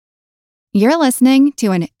You're listening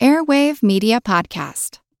to an Airwave Media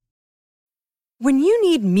Podcast. When you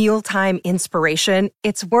need mealtime inspiration,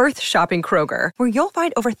 it's worth shopping Kroger, where you'll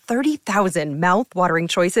find over 30,000 mouth-watering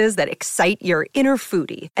choices that excite your inner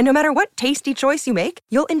foodie. And no matter what tasty choice you make,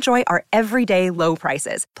 you'll enjoy our everyday low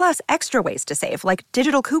prices, plus extra ways to save, like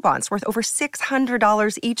digital coupons worth over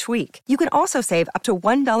 $600 each week. You can also save up to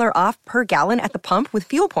 $1 off per gallon at the pump with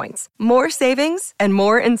fuel points. More savings and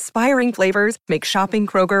more inspiring flavors make shopping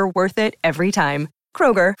Kroger worth it every time.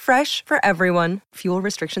 Kroger, fresh for everyone. Fuel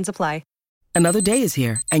restrictions apply. Another day is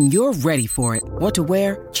here, and you're ready for it. What to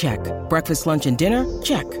wear? Check. Breakfast, lunch, and dinner?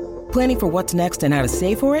 Check. Planning for what's next and how to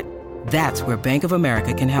save for it? That's where Bank of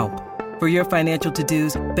America can help. For your financial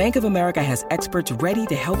to-dos, Bank of America has experts ready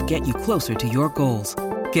to help get you closer to your goals.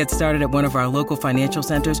 Get started at one of our local financial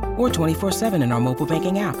centers or 24/7 in our mobile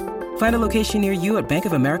banking app. Find a location near you at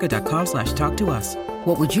bankofamerica.com/talktous.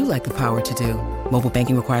 What would you like the power to do? Mobile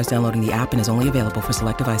banking requires downloading the app and is only available for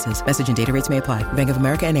select devices. Message and data rates may apply. Bank of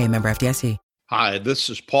America N.A., member FDIC. Hi, this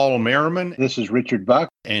is Paul Merriman. This is Richard Buck.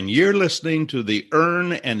 And you're listening to the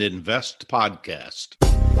Earn and Invest podcast.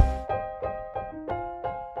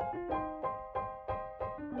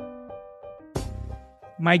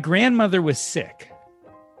 My grandmother was sick,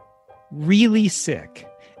 really sick.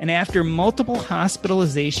 And after multiple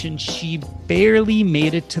hospitalizations, she barely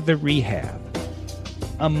made it to the rehab.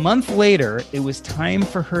 A month later, it was time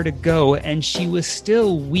for her to go, and she was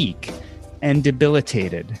still weak and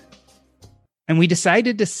debilitated. And we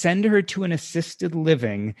decided to send her to an assisted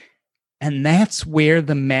living, and that's where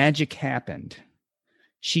the magic happened.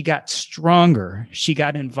 She got stronger, she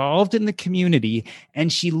got involved in the community,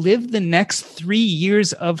 and she lived the next 3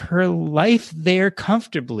 years of her life there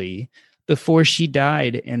comfortably before she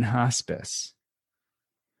died in hospice.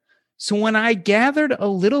 So when I gathered a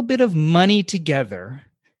little bit of money together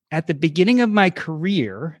at the beginning of my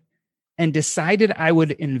career and decided I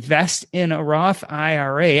would invest in a Roth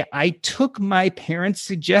IRA, I took my parents'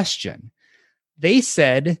 suggestion. They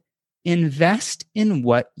said, invest in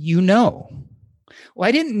what you know. Well,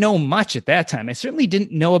 I didn't know much at that time. I certainly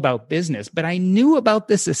didn't know about business, but I knew about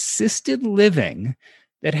this assisted living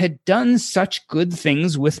that had done such good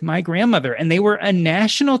things with my grandmother. And they were a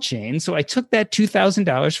national chain. So I took that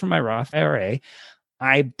 $2,000 from my Roth IRA.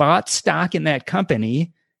 I bought stock in that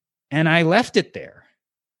company and I left it there.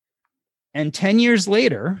 And 10 years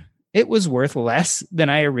later, it was worth less than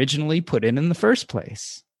I originally put in the first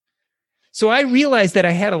place. So I realized that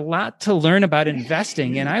I had a lot to learn about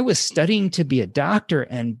investing, and I was studying to be a doctor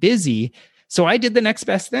and busy. So I did the next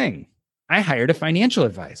best thing. I hired a financial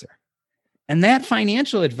advisor. And that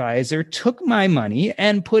financial advisor took my money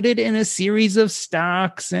and put it in a series of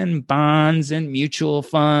stocks and bonds and mutual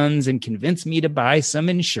funds and convinced me to buy some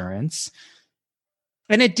insurance.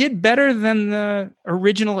 And it did better than the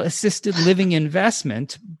original assisted living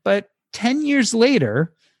investment. But 10 years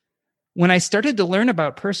later, when I started to learn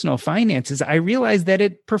about personal finances, I realized that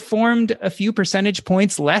it performed a few percentage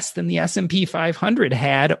points less than the S&P 500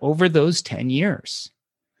 had over those 10 years.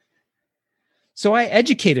 So I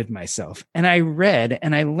educated myself and I read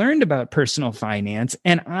and I learned about personal finance,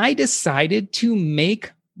 and I decided to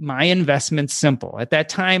make my investments simple. At that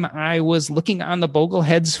time, I was looking on the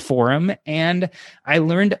Bogleheads forum and I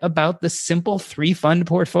learned about the simple 3-fund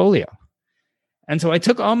portfolio. And so I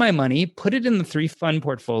took all my money, put it in the 3-fund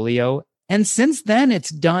portfolio, and since then it's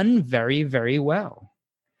done very, very well.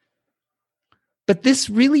 But this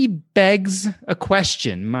really begs a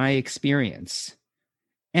question, my experience.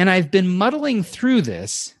 And I've been muddling through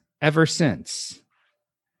this ever since.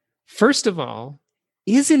 First of all,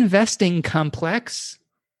 is investing complex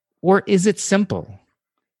or is it simple?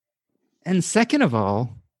 And second of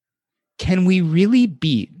all, can we really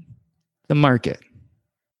beat the market?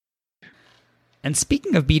 And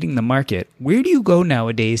speaking of beating the market, where do you go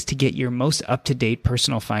nowadays to get your most up-to-date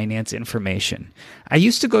personal finance information? I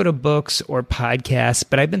used to go to books or podcasts,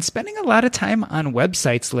 but I've been spending a lot of time on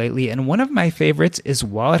websites lately, and one of my favorites is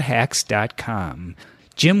WalletHacks.com.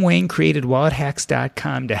 Jim Wayne created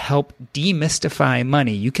WalletHacks.com to help demystify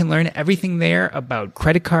money. You can learn everything there about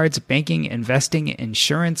credit cards, banking, investing,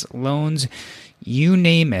 insurance, loans, you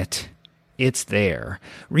name it. It's there.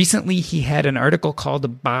 Recently, he had an article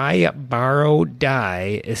called Buy, Borrow,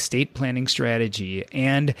 Die, Estate Planning Strategy.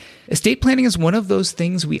 And estate planning is one of those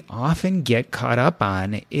things we often get caught up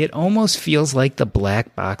on. It almost feels like the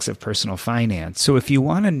black box of personal finance. So if you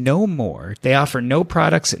want to know more, they offer no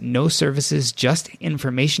products, no services, just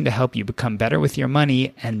information to help you become better with your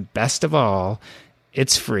money. And best of all,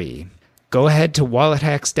 it's free. Go ahead to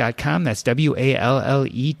WalletHacks.com. That's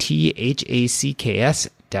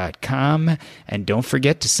WalletHacks.com, and don't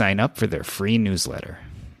forget to sign up for their free newsletter.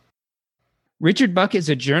 Richard Buck is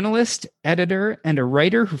a journalist, editor, and a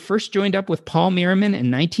writer who first joined up with Paul Merriman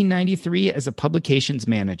in 1993 as a publications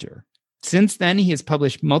manager. Since then, he has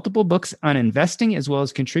published multiple books on investing as well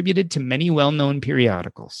as contributed to many well-known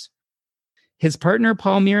periodicals. His partner,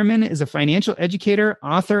 Paul Merriman, is a financial educator,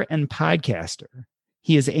 author, and podcaster.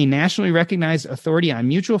 He is a nationally recognized authority on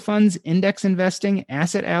mutual funds, index investing,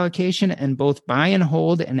 asset allocation, and both buy and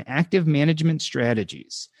hold and active management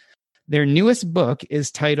strategies. Their newest book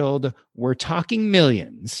is titled We're Talking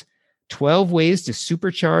Millions, 12 Ways to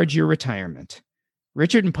Supercharge Your Retirement.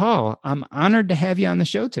 Richard and Paul, I'm honored to have you on the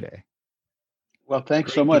show today. Well,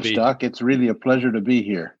 thanks so much, Doc. It's really a pleasure to be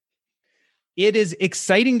here. It is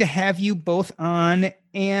exciting to have you both on.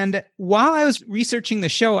 And while I was researching the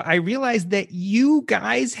show, I realized that you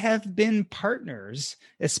guys have been partners,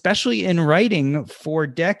 especially in writing, for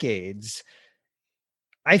decades.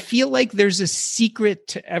 I feel like there's a secret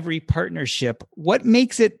to every partnership. What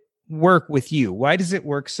makes it work with you? Why does it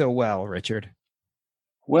work so well, Richard?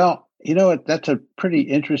 Well, you know, that's a pretty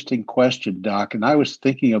interesting question, Doc. And I was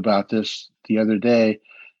thinking about this the other day,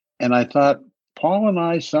 and I thought, Paul and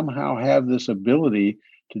I somehow have this ability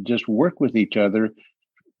to just work with each other,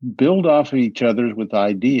 build off of each other with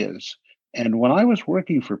ideas. And when I was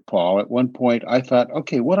working for Paul, at one point, I thought,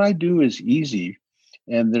 okay, what I do is easy.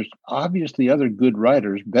 And there's obviously other good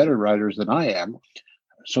writers, better writers than I am.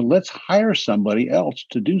 So let's hire somebody else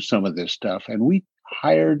to do some of this stuff. And we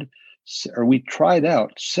tried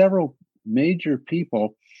out several major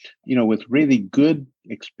people, you know, with really good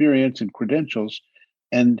experience and credentials,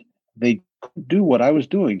 and they could do what I was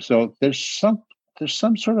doing. So there's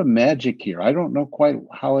some sort of magic here. I don't know quite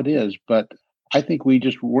how it is, but I think we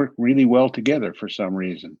just work really well together for some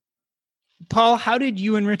reason. Paul, how did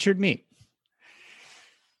you and Richard meet?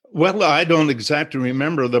 Well, I don't exactly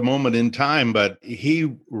remember the moment in time, but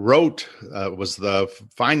he wrote, was the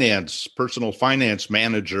personal finance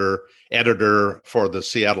manager, editor for the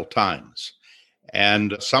Seattle Times.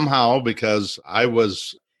 And somehow, because I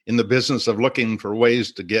was in the business of looking for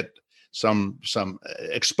ways to get some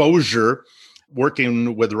exposure,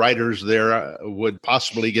 working with writers there would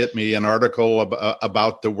possibly get me an article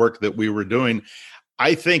about the work that we were doing.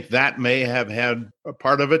 I think that may have had a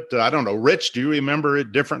part of it. I don't know. Rich, do you remember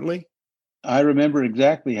it differently? I remember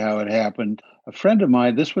exactly how it happened. A friend of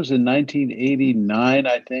mine, this was in 1989,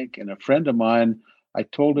 I think, and a friend of mine, I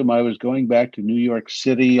told him I was going back to New York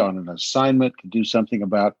City on an assignment to do something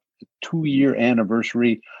about the 2-year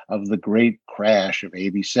anniversary of the great crash of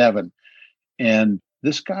 '87. And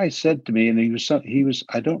this guy said to me, and he was,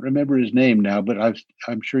 I don't remember his name now, but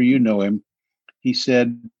I'm sure you know him. He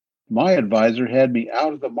said, my advisor had me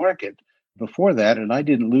out of the market before that, and I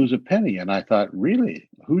didn't lose a penny. And I thought, really?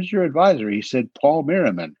 Who's your advisor? He said, Paul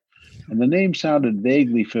Merriman. And the name sounded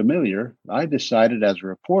vaguely familiar. I decided as a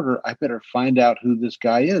reporter, I better find out who this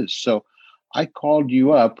guy is. So I called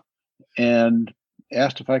you up and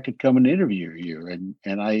asked if I could come and interview you.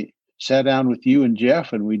 And I sat down with you and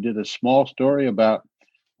Jeff, and we did a small story about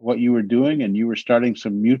what you were doing, and you were starting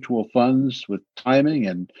some mutual funds with timing.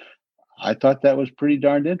 And I thought that was pretty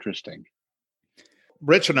darned interesting.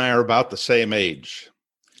 Rich and I are about the same age.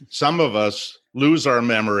 Some of us lose our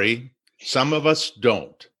memory. Some of us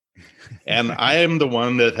don't. And I am the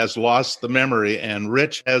one that has lost the memory, and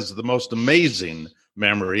Rich has the most amazing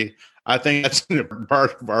memory. I think that's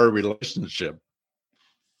part of our relationship.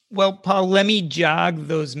 Well, Paul, let me jog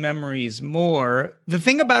those memories more. The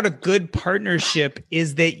thing about a good partnership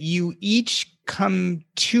is that you each come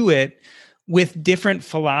to it with different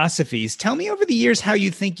philosophies. Tell me over the years how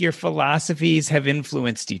you think your philosophies have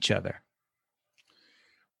influenced each other.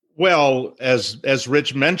 Well, as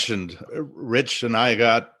Rich mentioned, Rich and I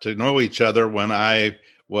got to know each other when I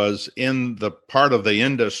was in the part of the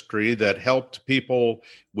industry that helped people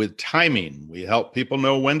with timing. We helped people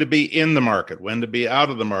know when to be in the market, when to be out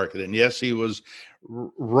of the market. And yes, he was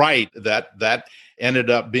right that ended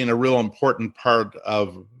up being a real important part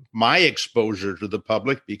of my exposure to the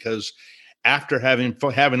public, because after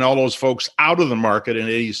having all those folks out of the market in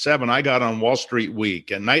 '87, I got on Wall Street Week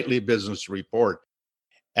and Nightly Business Report.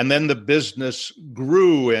 And then the business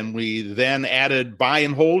grew, and we then added buy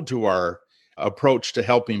and hold to our approach to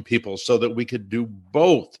helping people so that we could do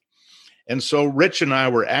both. And so Rich and I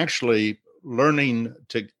were actually learning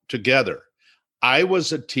together. I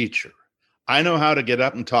was a teacher. I know how to get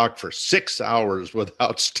up and talk for 6 hours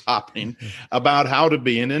without stopping about how to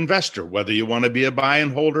be an investor, whether you want to be a buy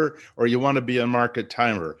and holder or you want to be a market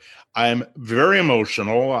timer. I'm very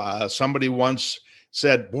emotional. Somebody once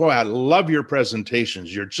said, boy, I love your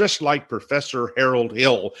presentations. You're just like Professor Harold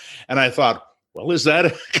Hill. And I thought, well, is that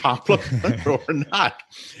a compliment or not?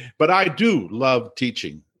 But I do love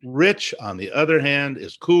teaching. Rich, on the other hand,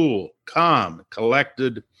 is cool, calm,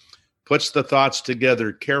 collected, puts the thoughts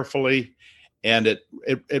together carefully, and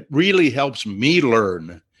it really helps me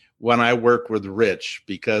learn when I work with Rich,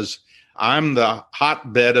 because I'm the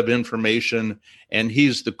hotbed of information and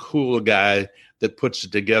he's the cool guy that puts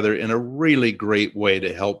it together in a really great way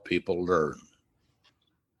to help people learn.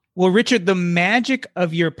 Well, Richard, the magic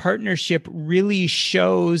of your partnership really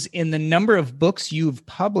shows in the number of books you've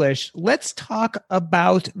published. Let's talk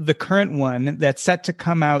about the current one that's set to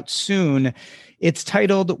come out soon. It's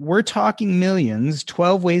titled We're Talking Millions,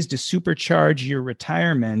 12 Ways to Supercharge Your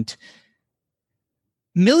Retirement.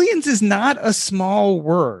 Millions is not a small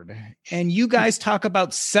word. And you guys talk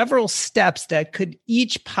about several steps that could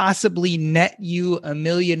each possibly net you $1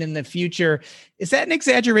 million in the future. Is that an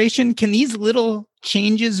exaggeration? Can these little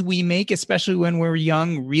changes we make, especially when we're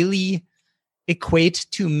young, really equate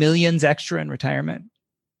to millions extra in retirement?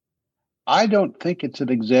 I don't think it's an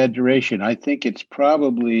exaggeration. I think it's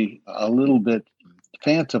probably a little bit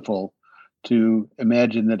fanciful to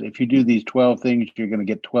imagine that if you do these 12 things, you're going to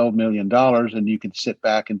get $12 million and you can sit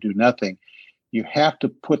back and do nothing. You have to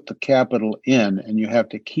put the capital in and you have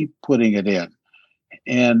to keep putting it in.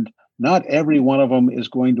 And not every one of them is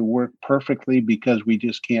going to work perfectly because we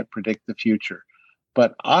just can't predict the future.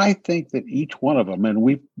 But I think that each one of them, and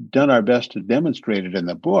we've done our best to demonstrate it in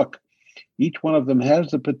the book, each one of them has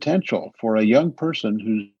the potential for a young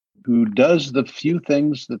person who does the few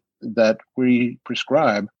things that we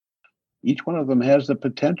prescribe. Each one of them has the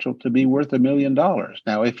potential to be worth $1 million.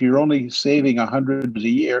 Now, if you're only saving $100 a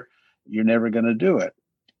year, you're never going to do it.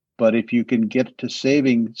 But if you can get to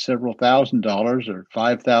saving several $1,000s or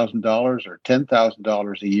 $5,000 or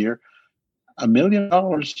 $10,000 a year, $1 million,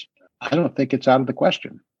 I don't think it's out of the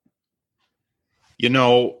question. You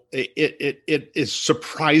know, it is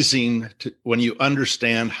surprising when you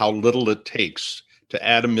understand how little it takes to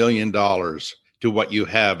add $1 million to what you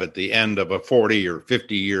have at the end of a 40 or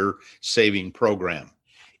 50-year saving program.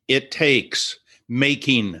 It takes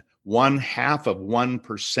making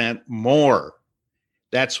 0.5% more.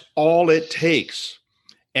 That's all it takes.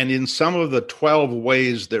 And in some of the 12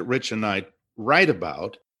 ways that Rich and I write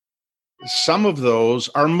about, some of those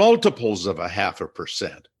are multiples of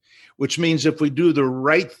 0.5%, which means if we do the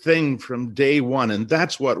right thing from day one, and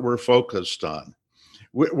that's what we're focused on.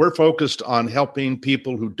 We're focused on helping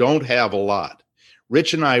people who don't have a lot.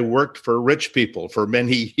 Rich and I worked for rich people for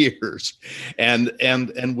many years, and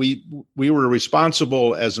we were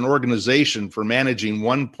responsible as an organization for managing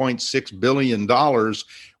 $1.6 billion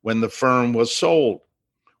when the firm was sold.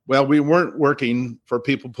 Well, we weren't working for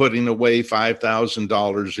people putting away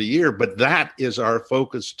 $5,000 a year, but that is our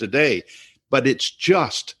focus today. But it's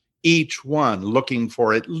just each one looking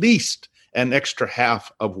for at least an extra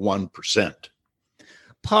 0.5%.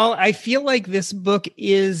 Paul, I feel like this book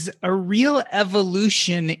is a real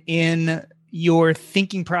evolution in your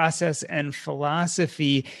thinking process and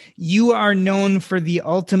philosophy. You are known for the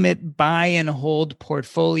ultimate buy and hold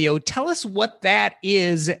portfolio. Tell us what that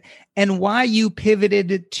is and why you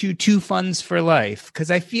pivoted to 2 funds for life,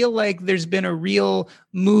 because I feel like there's been a real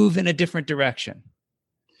move in a different direction.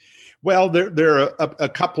 Well, there are a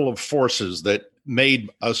couple of forces that made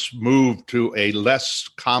us move to a less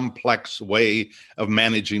complex way of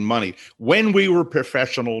managing money. When we were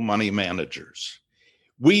professional money managers,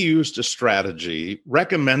 we used a strategy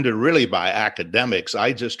recommended really by academics.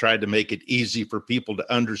 I just tried to make it easy for people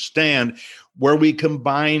to understand, where we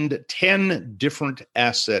combined 10 different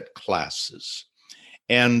asset classes.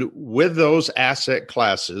 And with those asset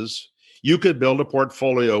classes, you could build a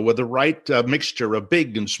portfolio with the right mixture of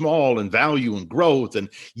big and small and value and growth and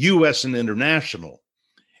U.S. and international.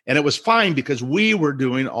 And it was fine because we were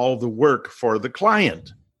doing all the work for the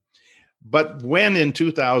client. But when in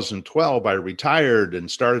 2012 I retired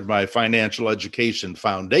and started my financial education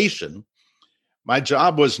foundation, my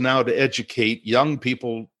job was now to educate young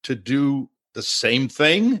people to do the same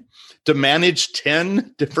thing, to manage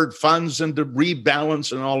 10 different funds and to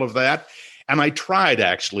rebalance and all of that. And I tried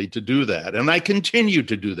actually to do that. And I continue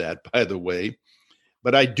to do that, by the way.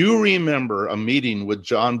 But I do remember a meeting with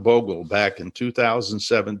John Bogle back in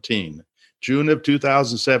 2017. June of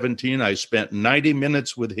 2017, I spent 90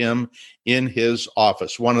 minutes with him in his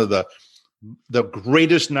office, one of the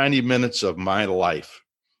greatest 90 minutes of my life.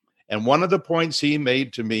 And one of the points he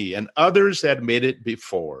made to me, and others had made it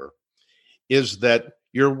before, is that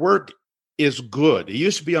your work is good. He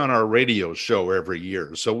used to be on our radio show every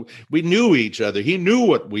year, so we knew each other. He knew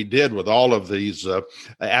what we did with all of these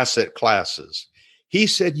asset classes. He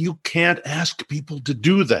said, you can't ask people to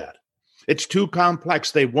do that. It's too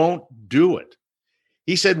complex. They won't do it.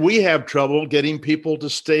 He said, we have trouble getting people to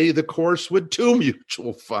stay the course with 2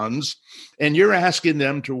 mutual funds, and you're asking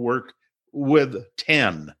them to work with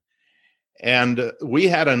 10. And we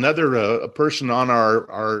had another a person on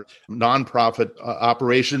our nonprofit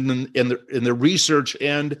operation in the research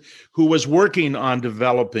end who was working on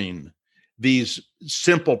developing these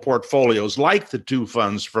simple portfolios like the 2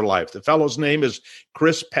 funds for life. The fellow's name is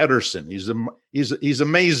Chris Pedersen. He's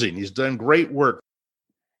amazing. He's done great work.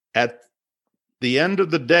 At the end of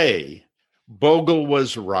the day, Bogle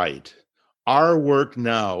was right. Our work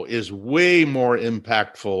now is way more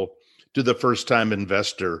impactful to the first-time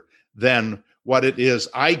investor than what it is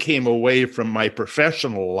I came away from my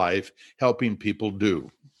professional life helping people do.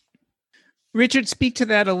 Richard, speak to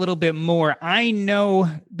that a little bit more. I know,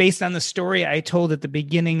 based on the story I told at the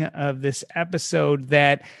beginning of this episode,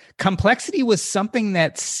 that complexity was something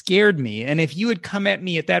that scared me. And if you had come at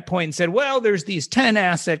me at that point and said, well, there's these 10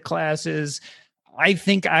 asset classes, I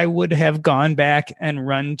think I would have gone back and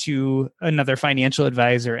run to another financial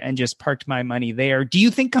advisor and just parked my money there. Do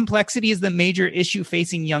you think complexity is the major issue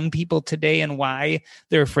facing young people today and why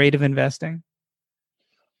they're afraid of investing?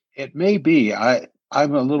 It may be.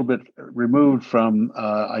 I'm a little bit removed from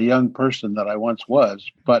a young person that I once was,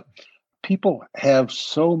 but people have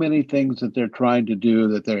so many things that they're trying to do,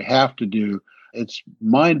 that they have to do. It's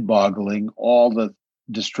mind-boggling, all the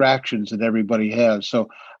distractions that everybody has. So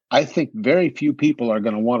I think very few people are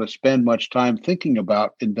going to want to spend much time thinking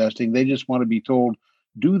about investing. They just want to be told,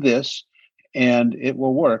 do this, and it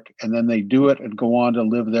will work. And then they do it and go on to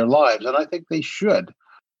live their lives. And I think they should.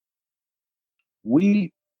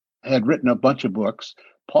 We had written a bunch of books.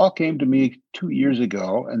 Paul came to me 2 years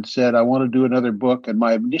ago and said, I want to do another book. And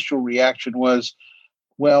my initial reaction was,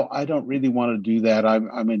 well, I don't really want to do that.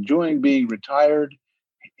 I'm enjoying being retired.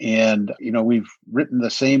 And, we've written the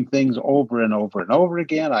same things over and over and over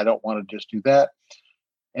again. I don't want to just do that.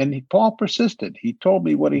 And Paul persisted. He told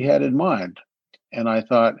me what he had in mind. And I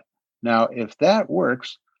thought, now, if that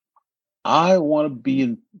works, I want to be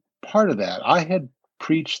in part of that. I had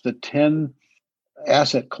preached the 10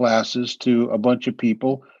 asset classes to a bunch of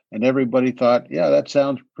people, and everybody thought, yeah, that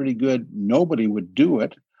sounds pretty good. Nobody would do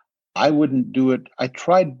it. I wouldn't do it. I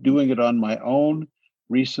tried doing it on my own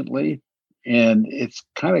recently. And it's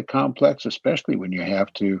kind of complex, especially when you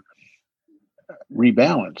have to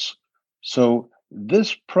rebalance. So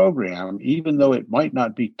this program, even though it might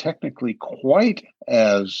not be technically quite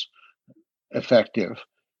as effective,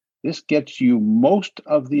 this gets you most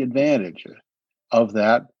of the advantage of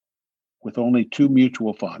that with only 2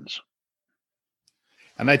 mutual funds.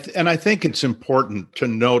 And I think it's important to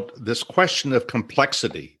note this question of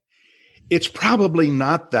complexity. It's probably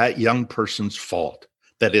not that young person's fault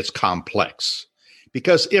that it's complex.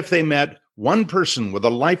 Because if they met one person with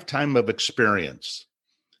a lifetime of experience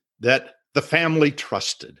that the family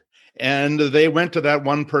trusted, and they went to that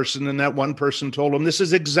one person, and that one person told them, this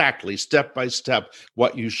is exactly step by step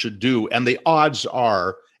what you should do. And the odds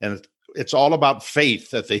are, and it's all about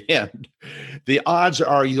faith at the end, the odds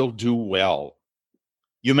are you'll do well.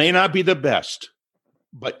 You may not be the best,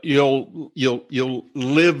 but you'll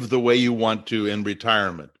live the way you want to in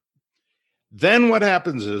retirement. Then what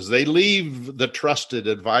happens is they leave the trusted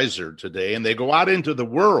advisor today and they go out into the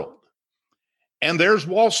world, and there's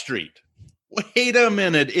Wall Street. Wait a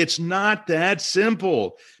minute, it's not that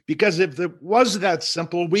simple, because if it was that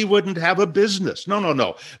simple, we wouldn't have a business.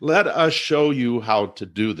 No. Let us show you how to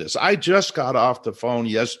do this. I just got off the phone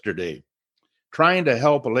yesterday trying to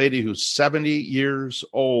help a lady who's 70 years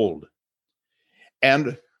old,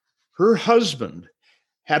 and her husband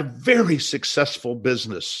had a very successful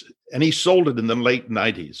business, and he sold it in the late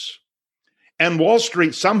 90s. And Wall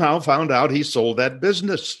Street somehow found out he sold that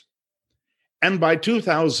business. And by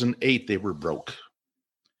 2008, they were broke.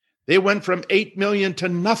 They went from 8 million to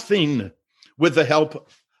nothing with the help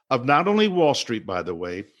of not only Wall Street, by the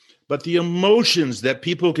way, but the emotions that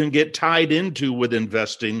people can get tied into with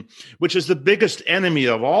investing, which is the biggest enemy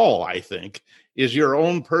of all, I think, is your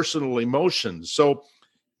own personal emotions. So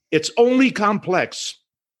it's only complex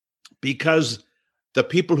because the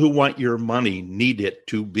people who want your money need it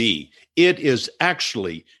to be. It is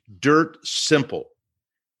actually dirt simple.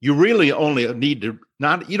 You really only need you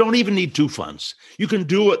don't even need 2 funds. You can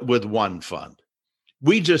do it with 1 fund.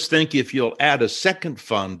 We just think if you'll add a second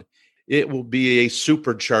fund, it will be a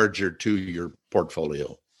supercharger to your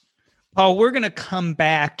portfolio. Paul, we're going to come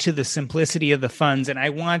back to the simplicity of the funds, and I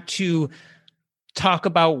want to talk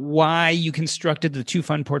about why you constructed the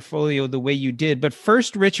 2-fund portfolio the way you did. But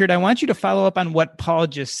first, Richard, I want you to follow up on what Paul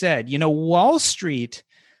just said. Wall Street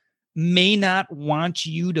may not want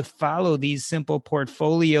you to follow these simple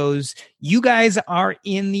portfolios. You guys are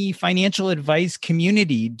in the financial advice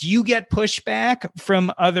community. Do you get pushback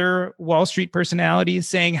from other Wall Street personalities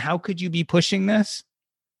saying, how could you be pushing this?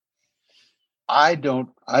 I don't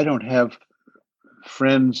have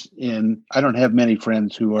I don't have many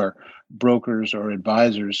friends who are brokers or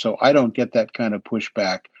advisors, so I don't get that kind of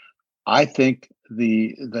pushback. I think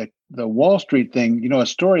the Wall Street thing, a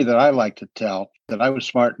story that I like to tell, that I was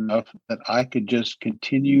smart enough that I could just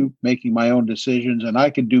continue making my own decisions and I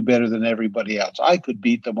could do better than everybody else. I could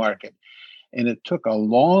beat the market. And it took a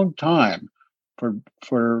long time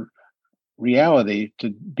for reality to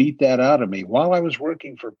beat that out of me. While I was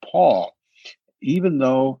working for Paul, even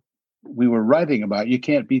though we were writing about you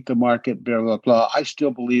can't beat the market, blah, blah, blah, I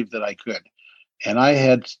still believed that I could. And I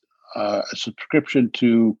had a subscription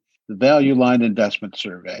to the Value Line Investment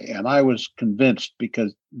Survey. And I was convinced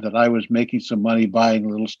that I was making some money buying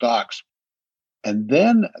little stocks. And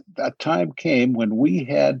then a time came when we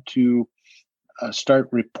had to start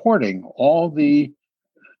reporting all the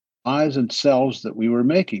buys and sells that we were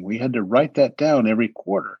making. We had to write that down every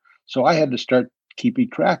quarter. So I had to start keeping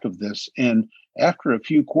track of this. And after a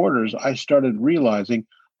few quarters, I started realizing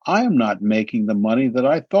I am not making the money that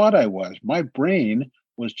I thought I was. My brain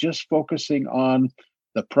was just focusing on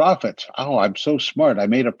the profits. Oh, I'm so smart. I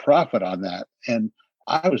made a profit on that. And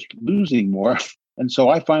I was losing more. And so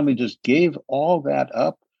I finally just gave all that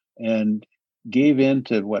up and gave in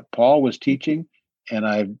to what Paul was teaching. And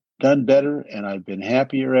I've done better and I've been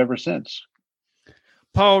happier ever since.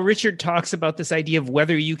 Paul, Richard talks about this idea of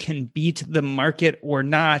whether you can beat the market or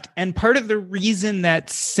not. And part of the reason that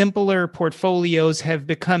simpler portfolios have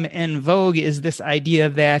become en vogue is this idea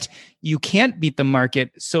that you can't beat the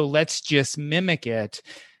market, so let's just mimic it.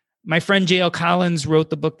 My friend J.L. Collins wrote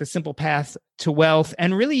the book, The Simple Path to Wealth,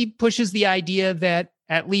 and really pushes the idea that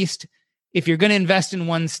at least if you're going to invest in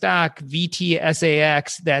one stock,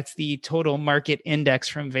 VTSAX, that's the total market index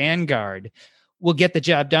from Vanguard, will get the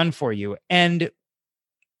job done for you. And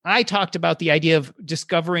I talked about the idea of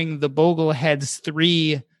discovering the Boglehead's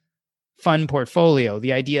 3 fund portfolio,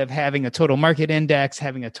 the idea of having a total market index,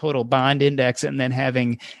 having a total bond index, and then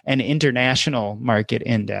having an international market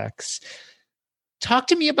index. Talk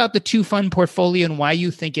to me about the 2 fund portfolio and why you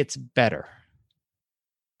think it's better.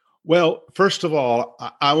 Well, first of all,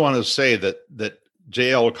 I want to say that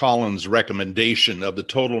J.L. Collins' recommendation of the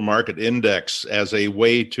total market index as a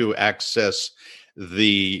way to access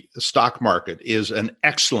the stock market is an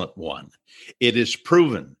excellent one. It is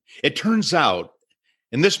proven. It turns out,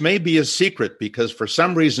 and this may be a secret because for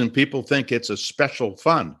some reason people think it's a special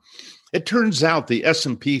fund. It turns out the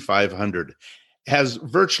S&P 500 has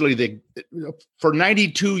virtually for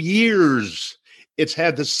 92 years, it's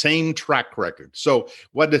had the same track record. So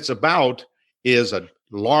what it's about is a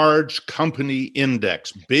large company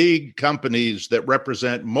index, big companies that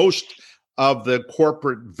represent most of the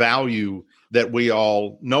corporate value that we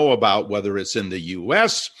all know about, whether it's in the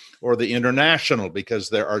US or the international, because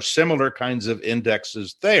there are similar kinds of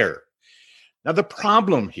indexes there. Now, the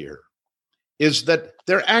problem here is that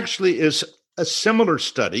there actually is a similar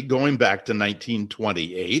study going back to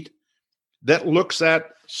 1928 that looks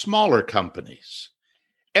at smaller companies.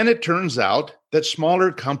 And it turns out that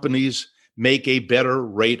smaller companies make a better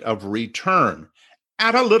rate of return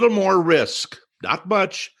at a little more risk, not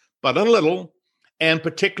much, but a little. And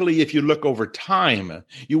particularly if you look over time,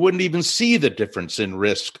 you wouldn't even see the difference in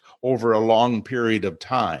risk over a long period of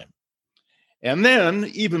time. And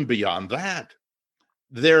then even beyond that,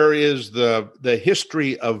 there is the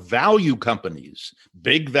history of value companies,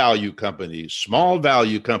 big value companies, small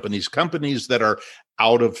value companies, companies that are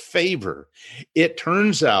out of favor. It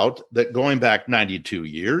turns out that going back 92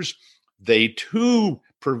 years, they too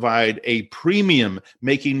provide a premium,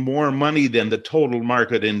 making more money than the total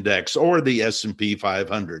market index or the S&P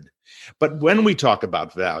 500. But when we talk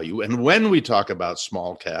about value and when we talk about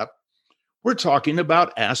small cap, we're talking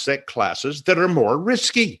about asset classes that are more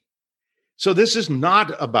risky. So this is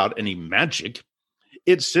not about any magic.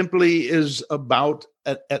 It simply is about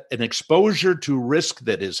an exposure to risk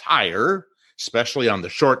that is higher, especially on the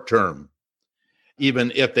short term,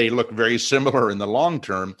 even if they look very similar in the long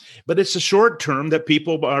term. But it's the short term that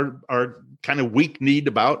people are kind of weak-kneed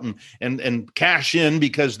about and cash in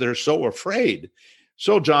because they're so afraid.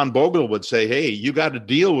 So John Bogle would say, hey, you got to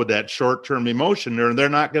deal with that short-term emotion, or they're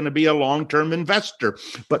not going to be a long-term investor.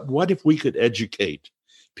 But what if we could educate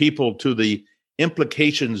people to the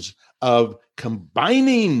implications of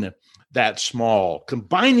combining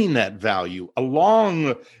that value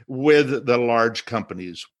along with the large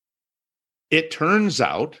companies? It turns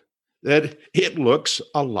out that it looks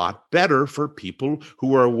a lot better for people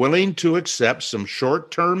who are willing to accept some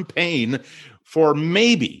short-term pain for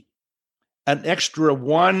maybe an extra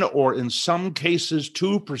 1 or in some cases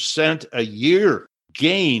 2% a year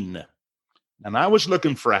gain. And I was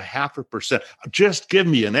looking for 0.5%. Just give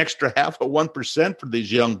me an extra 0.5% for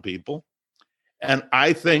these young people. And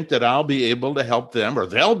I think that I'll be able to help them, or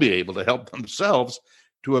they'll be able to help themselves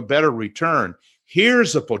to a better return.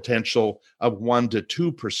 Here's a potential of 1 to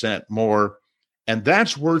 2% more. And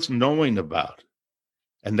that's worth knowing about.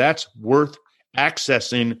 And that's worth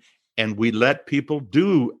accessing. And we let people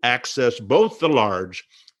do access both the large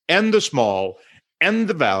and the small and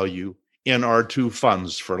the value in our 2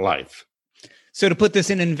 funds for life. So to put this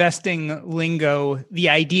in investing lingo, the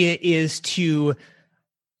idea is to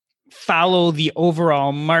follow the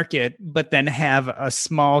overall market, but then have a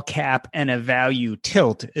small cap and a value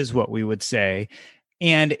tilt is what we would say.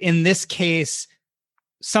 And in this case,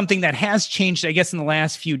 something that has changed, I guess, in the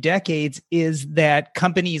last few decades is that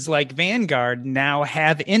companies like Vanguard now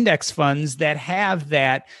have index funds that have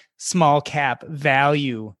that small cap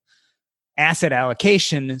value asset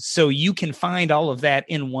allocation, so you can find all of that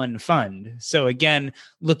in one fund. So again,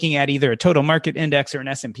 looking at either a total market index or an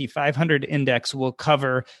S&P 500 index will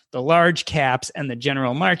cover the large caps and the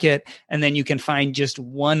general market, and then you can find just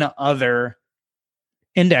one other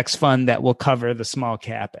index fund that will cover the small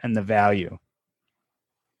cap and the value.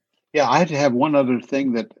 Yeah, I had to have one other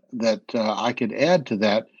thing that I could add to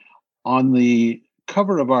that. On the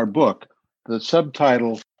cover of our book, the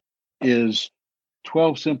subtitle is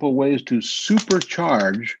 12 Simple Ways to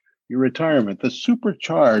Supercharge Your Retirement. The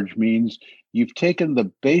supercharge means you've taken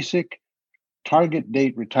the basic target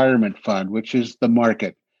date retirement fund, which is the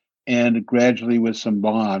market, and gradually with some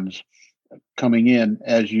bonds coming in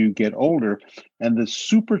as you get older. And the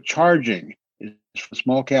supercharging is for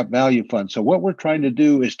small cap value fund. So what we're trying to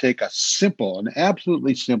do is take an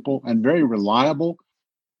absolutely simple and very reliable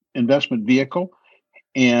investment vehicle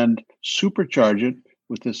and supercharge it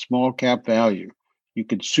with a small cap value. You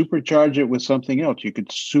could supercharge it with something else. You could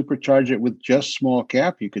supercharge it with just small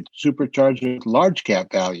cap. You could supercharge it with large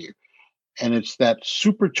cap value. And it's that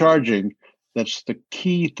supercharging that's the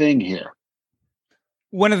key thing here.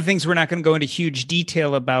 One of the things we're not going to go into huge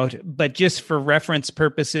detail about, but just for reference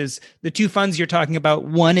purposes, the 2 funds you're talking about,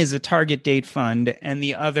 one is a target date fund and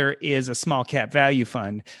the other is a small cap value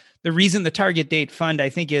fund. The reason the target date fund, I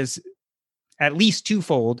think, is at least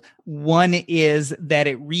twofold. One is that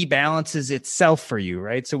it rebalances itself for you,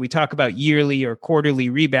 right? So we talk about yearly or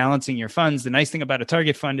quarterly rebalancing your funds. The nice thing about a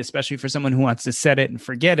target fund, especially for someone who wants to set it and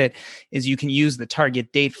forget it, is you can use the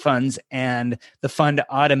target date funds and the fund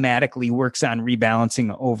automatically works on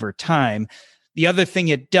rebalancing over time. The other thing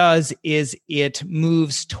it does is it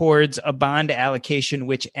moves towards a bond allocation,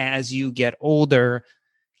 which as you get older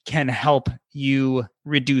can help you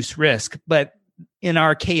reduce risk. But in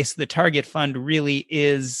our case, the target fund really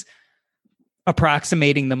is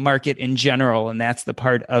approximating the market in general, and that's the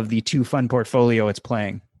part of the 2 fund portfolio it's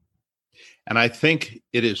playing. And I think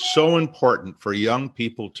it is so important for young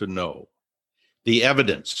people to know the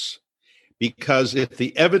evidence, because if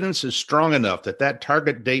the evidence is strong enough that that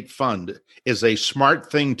target date fund is a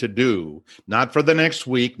smart thing to do, not for the next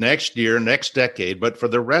week, next year, next decade, but for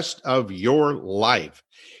the rest of your life.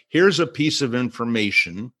 Here's a piece of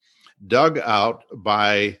information dug out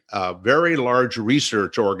by a very large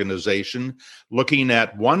research organization looking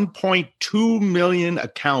at 1.2 million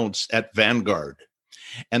accounts at Vanguard.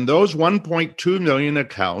 And those 1.2 million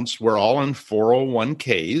accounts were all in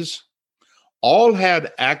 401ks, all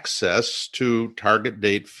had access to target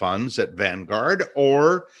date funds at Vanguard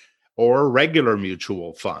or regular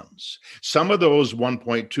mutual funds. Some of those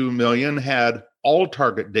 1.2 million had all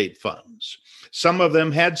target date funds. Some of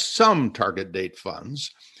them had some target date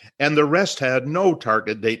funds, and the rest had no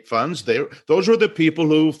target date funds. Those were the people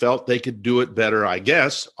who felt they could do it better, I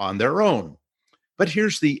guess, on their own. But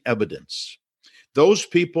here's the evidence. Those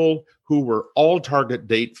people who were all target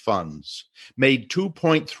date funds made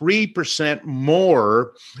 2.3%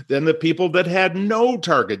 more than the people that had no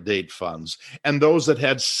target date funds. And those that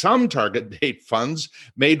had some target date funds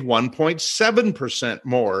made 1.7%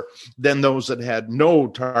 more than those that had no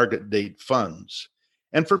target date funds.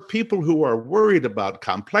 And for people who are worried about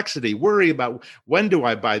complexity, worry about when do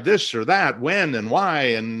I buy this or that, when and why,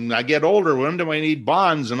 and I get older, when do I need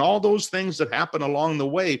bonds, and all those things that happen along the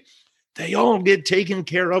way, they all get taken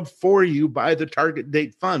care of for you by the target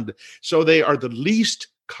date fund. So they are the least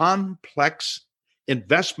complex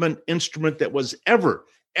investment instrument that was ever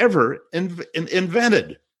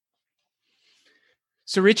invented.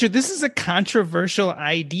 So, Richard, this is a controversial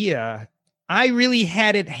idea. I really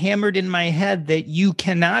had it hammered in my head that you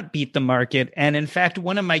cannot beat the market. And in fact,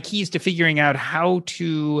 one of my keys to figuring out how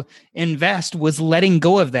to invest was letting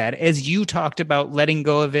go of that, as you talked about letting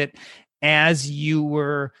go of it as you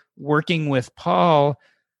were working with Paul.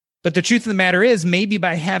 But the truth of the matter is, maybe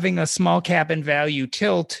by having a small cap and value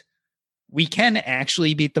tilt, we can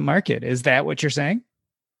actually beat the market. Is that what you're saying?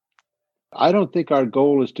 I don't think our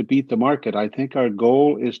goal is to beat the market. I think our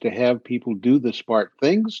goal is to have people do the smart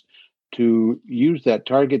things, to use that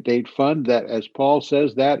target date fund. That, as Paul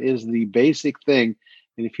says, that is the basic thing.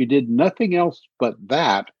 And if you did nothing else but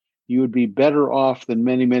that, you would be better off than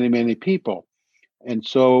many, many, many people. And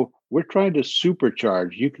so we're trying to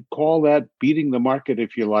supercharge. You could call that beating the market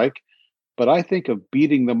if you like, but I think of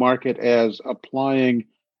beating the market as applying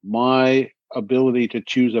my ability to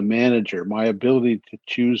choose a manager, my ability to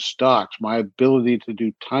choose stocks, my ability to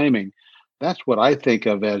do timing. That's what I think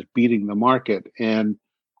of as beating the market. And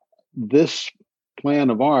this plan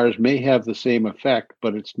of ours may have the same effect,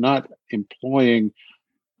 but it's not employing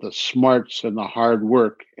the smarts and the hard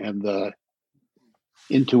work and the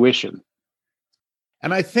intuition.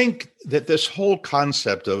 And I think that this whole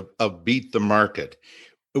concept of beat the market,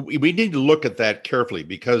 we need to look at that carefully,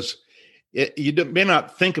 because you may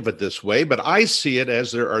not think of it this way, but I see it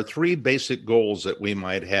as there are three basic goals that we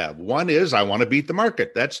might have. One is, I want to beat the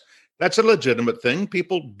market. That's a legitimate thing.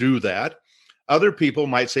 People do that. Other people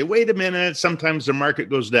might say, wait a minute, sometimes the market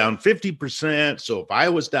goes down 50%. So if I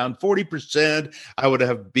was down 40%, I would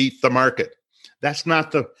have beat the market. That's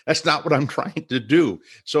not what I'm trying to do.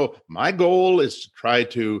 So my goal is to try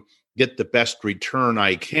to get the best return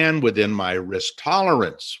I can within my risk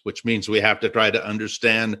tolerance, which means we have to try to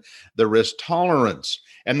understand the risk tolerance.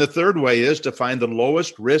 And the third way is to find the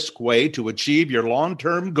lowest risk way to achieve your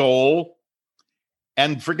long-term goal.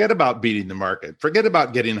 And forget about beating the market. Forget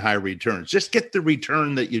about getting high returns. Just get the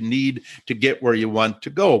return that you need to get where you want to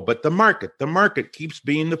go. But the market keeps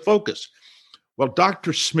being the focus. Well,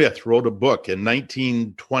 Dr. Smith wrote a book in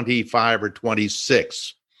 1925 or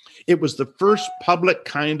 26. It was the first public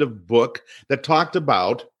kind of book that talked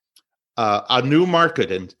about a new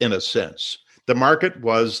market in a sense. The market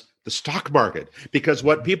was the stock market, because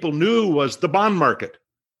what people knew was the bond market.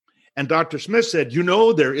 And Dr. Smith said,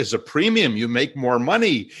 there is a premium. You make more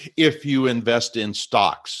money if you invest in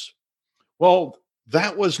stocks. Well,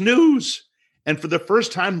 that was news. And for the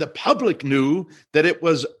first time, the public knew that it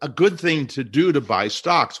was a good thing to do to buy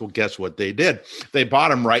stocks. Well, guess what they did? They bought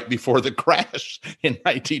them right before the crash in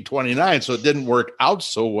 1929. So it didn't work out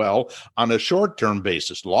so well on a short-term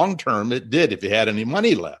basis. Long-term, it did if you had any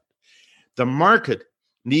money left. The market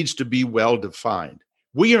needs to be well-defined.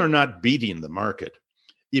 We are not beating the market.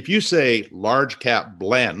 If you say large cap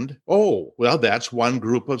blend, that's one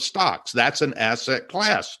group of stocks. That's an asset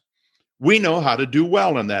class. We know how to do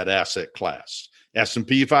well in that asset class.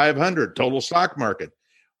 S&P 500, total stock market.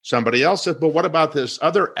 Somebody else said, but what about this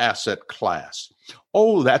other asset class?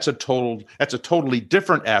 Oh, that's a totally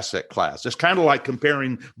different asset class. It's kind of like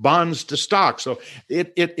comparing bonds to stocks. So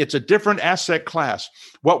it's a different asset class.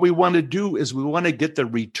 What we want to do is we want to get the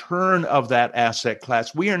return of that asset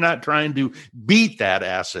class. We are not trying to beat that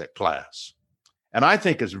asset class. And I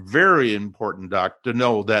think it's very important, Doc, to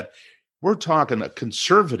know that we're talking a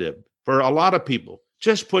conservative for a lot of people.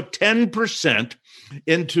 Just put 10%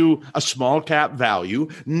 into a small cap value,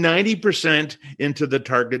 90% into the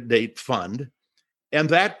target date fund. And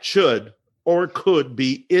that should or could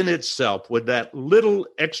be in itself, with that little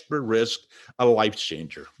extra risk, a life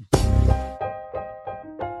changer.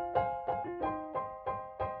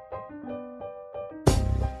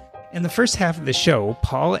 In the first half of the show,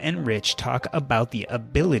 Paul and Rich talk about the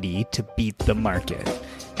ability to beat the market.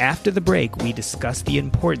 After the break, we discuss the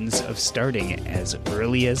importance of starting as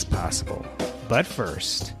early as possible. But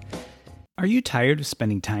first, are you tired of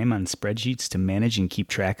spending time on spreadsheets to manage and keep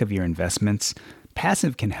track of your investments?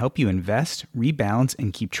 Passive can help you invest, rebalance,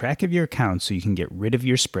 and keep track of your accounts so you can get rid of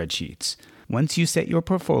your spreadsheets. Once you set your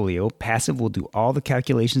portfolio, Passive will do all the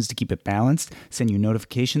calculations to keep it balanced, send you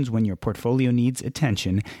notifications when your portfolio needs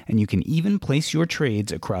attention, and you can even place your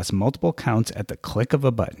trades across multiple accounts at the click of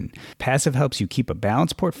a button. Passive helps you keep a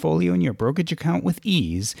balanced portfolio in your brokerage account with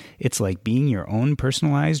ease. It's like being your own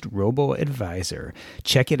personalized robo-advisor.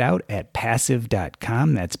 Check it out at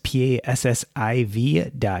passive.com. That's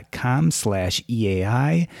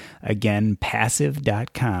passiv.com/EAI. Again,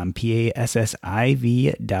 passive.com,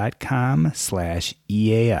 passiv.com/EAI.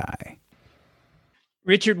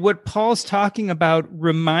 Richard, what Paul's talking about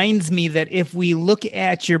reminds me that if we look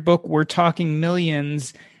at your book, We're Talking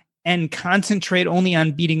Millions, and concentrate only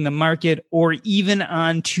on beating the market or even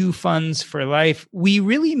on 2 funds for life, we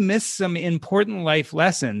really miss some important life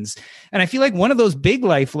lessons. And I feel like one of those big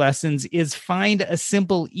life lessons is find a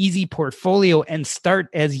simple, easy portfolio and start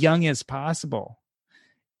as young as possible.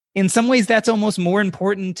 In some ways, that's almost more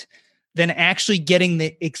important than actually getting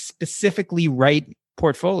the specifically right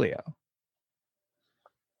portfolio.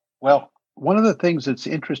 Well, one of the things that's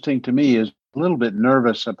interesting to me is a little bit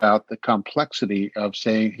nervous about the complexity of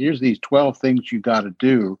saying, here's these 12 things you got to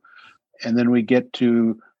do. And then we get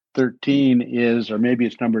to 13 is, or maybe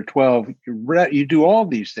it's number 12, you do all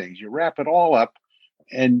these things, you wrap it all up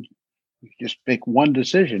and you just make one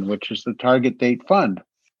decision, which is the target date fund.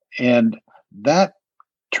 And that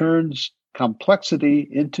turns complexity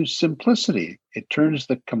into simplicity. It turns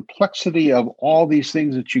the complexity of all these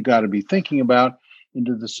things that you got to be thinking about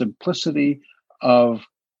into the simplicity of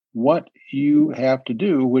what you have to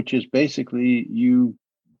do, which is basically you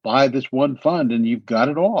buy this one fund and you've got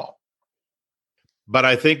it all. But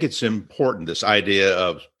I think it's important, this idea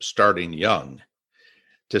of starting young,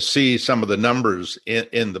 to see some of the numbers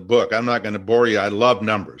in the book. I'm not going to bore you. I love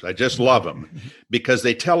numbers. I just love them because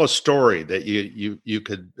they tell a story that you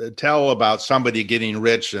could tell about somebody getting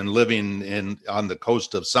rich and living on the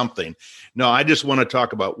coast of something. No, I just want to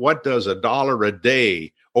talk about what does $1 a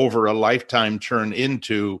day over a lifetime turn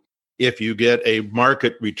into if you get a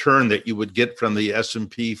market return that you would get from the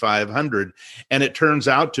S&P 500. And it turns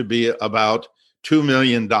out to be about $2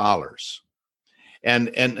 million. And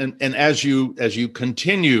as you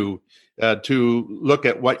continue to look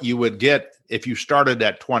at what you would get if you started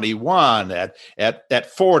at 21,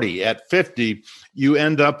 at 40, at 50, you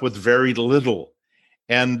end up with very little.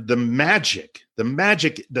 And the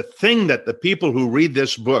thing that the people who read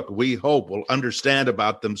this book, we hope, will understand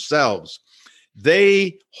about themselves,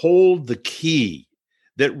 they hold the key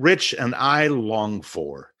that Rich and I long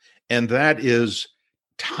for, and that is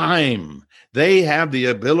time. They have the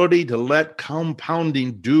ability to let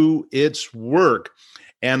compounding do its work.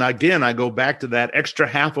 And again, I go back to that extra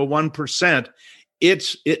 0.5%.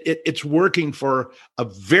 It's working for a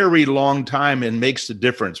very long time and makes a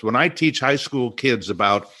difference. When I teach high school kids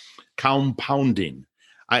about compounding,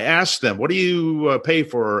 I ask them, what do you pay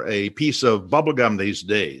for a piece of bubble gum these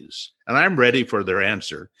days? And I'm ready for their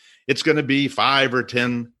answer. It's going to be 5 or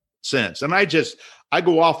 10 cents. And I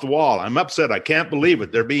go off the wall. I'm upset. I can't believe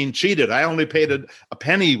it. They're being cheated. I only paid a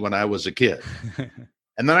penny when I was a kid.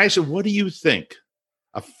 And then I said, what do you think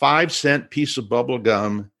a 5-cent piece of bubble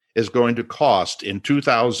gum is going to cost in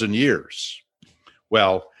 2,000 years?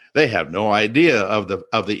 Well, they have no idea of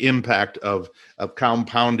the impact of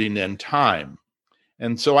compounding and time.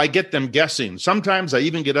 And so I get them guessing. Sometimes I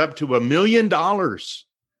even get up to $1 million.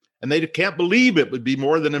 And they can't believe it would be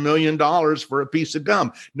more than $1 million for a piece of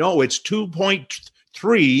gum. No, it's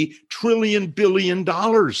 2.3 trillion billion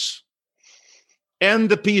dollars. And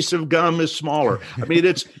the piece of gum is smaller. I mean,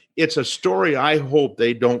 it's a story I hope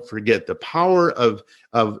they don't forget. The power of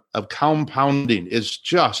compounding is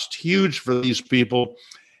just huge for these people.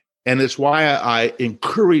 And it's why I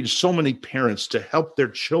encourage so many parents to help their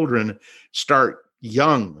children start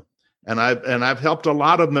young. And I've helped a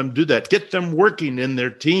lot of them do that. Get them working in their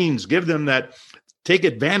teens. Give them that. Take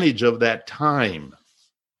advantage of that time.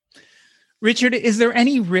 Richard, is there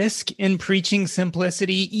any risk in preaching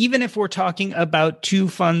simplicity, even if we're talking about 2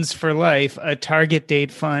 funds for life, a target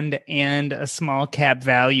date fund and a small cap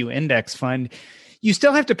value index fund? You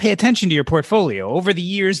still have to pay attention to your portfolio. Over the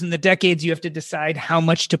years and the decades, you have to decide how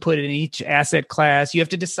much to put in each asset class. You have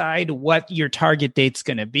to decide what your target date's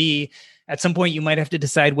going to be. At some point, you might have to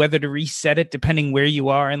decide whether to reset it depending where you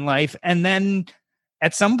are in life. And then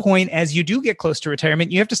at some point, as you do get close to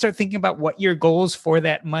retirement, you have to start thinking about what your goals for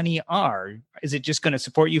that money are. Is it just going to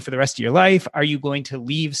support you for the rest of your life? Are you going to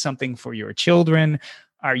leave something for your children?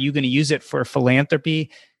 Are you going to use it for philanthropy?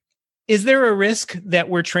 Is there a risk that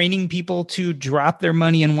we're training people to drop their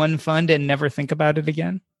money in one fund and never think about it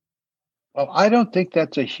again? Well, I don't think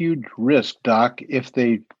that's a huge risk, Doc. If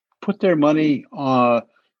they put their money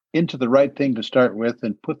into the right thing to start with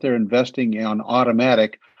and put their investing on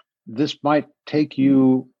automatic, this might take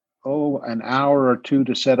you, an hour or 2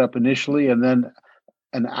 to set up initially, and then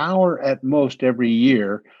an hour at most every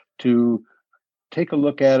year to take a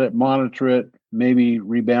look at it, monitor it, maybe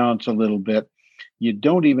rebalance a little bit. You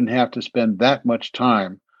don't even have to spend that much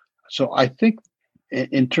time. So I think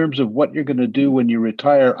in terms of what you're going to do when you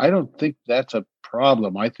retire, I don't think that's a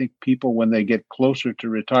problem. I think people, when they get closer to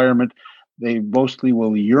retirement, they mostly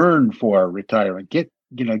will yearn for retirement. Get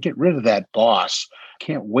rid of that boss.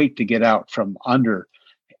 Can't wait to get out from under.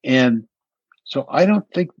 And so I don't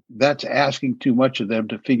think that's asking too much of them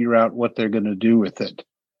to figure out what they're going to do with it.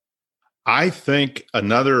 I think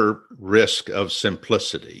another risk of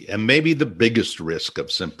simplicity, and maybe the biggest risk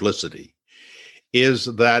of simplicity, is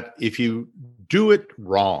that if you do it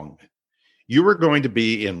wrong, you are going to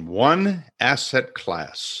be in one asset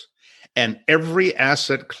class, and every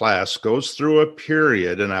asset class goes through a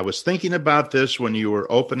period. And I was thinking about this when you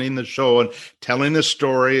were opening the show and telling a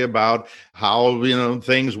story about how,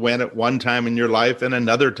 things went at one time in your life and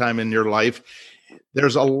another time in your life.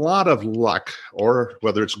 There's a lot of luck, or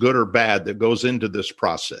whether it's good or bad, that goes into this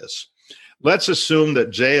process. Let's assume that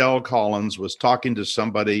J.L. Collins was talking to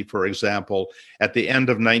somebody, for example, at the end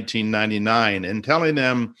of 1999 and telling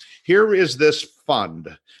them, here is this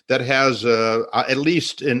fund that has at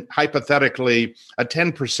least hypothetically a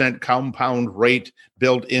 10% compound rate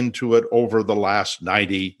built into it over the last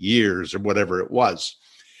 90 years or whatever it was.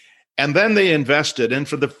 And then they invested. And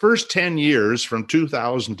for the first 10 years, from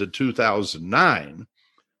 2000 to 2009,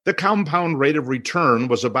 the compound rate of return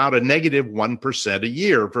was about a negative 1% a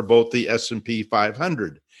year for both the S&P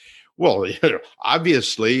 500. Well,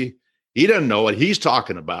 obviously, he doesn't know what he's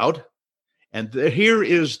talking about. And here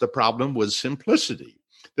is the problem with simplicity.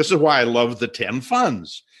 This is why I love the 10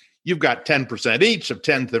 funds. You've got 10% each of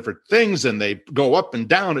 10 different things, and they go up and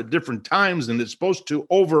down at different times, and it's supposed to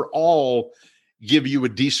overall give you a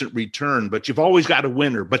decent return. But you've always got a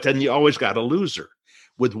winner, but then you always got a loser.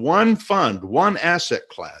 With one fund, one asset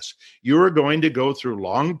class, you're going to go through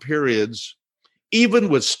long periods, even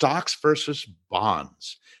with stocks versus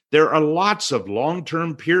bonds. There are lots of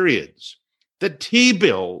long-term periods. The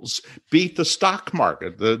T-bills beat the stock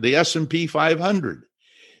market, the S&P 500.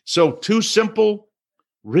 So too simple,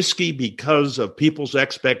 risky because of people's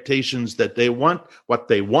expectations that they want what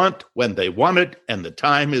they want when they want it, and the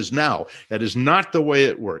time is now. That is not the way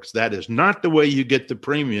it works. That is not the way you get the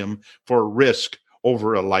premium for risk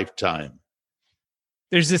over a lifetime.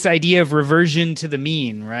 There's this idea of reversion to the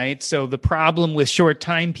mean, right? So the problem with short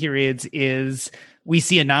time periods is we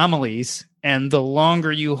see anomalies, and the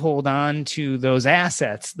longer you hold on to those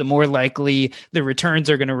assets, the more likely the returns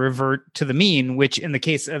are going to revert to the mean, which in the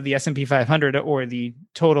case of the S&P 500 or the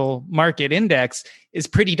total market index is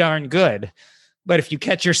pretty darn good. But if you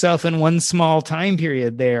catch yourself in one small time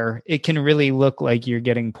period there, it can really look like you're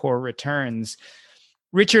getting poor returns.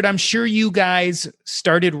 Richard, I'm sure you guys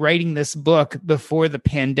started writing this book before the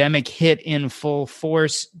pandemic hit in full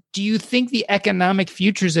force. Do you think the economic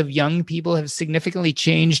futures of young people have significantly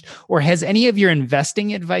changed, or has any of your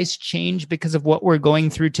investing advice changed because of what we're going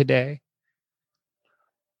through today?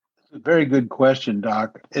 It's a very good question,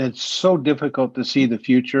 Doc. It's so difficult to see the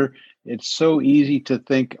future. It's so easy to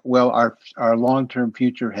think, well, our long-term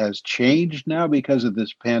future has changed now because of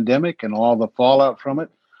this pandemic and all the fallout from it.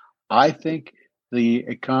 I think the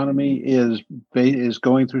economy is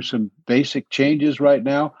going through some basic changes right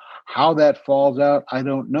now. How that falls out, I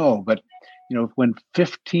don't know. But when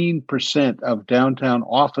 15% of downtown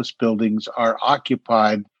office buildings are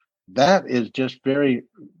occupied, that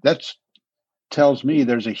tells me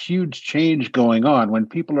there's a huge change going on. When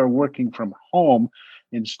people are working from home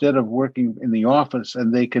instead of working in the office,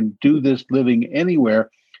 and they can do this living anywhere,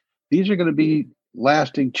 these are going to be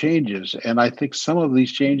lasting changes. And I think some of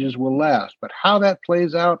these changes will last. But how that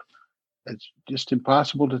plays out, it's just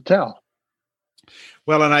impossible to tell.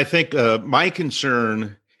 Well, and I think my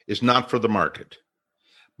concern is not for the market.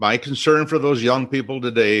 My concern for those young people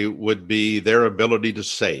today would be their ability to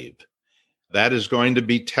save. That is going to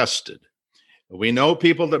be tested. We know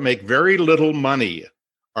people that make very little money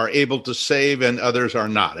are able to save and others are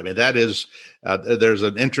not. I mean, that is, there's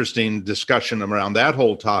an interesting discussion around that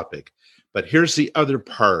whole topic. But here's the other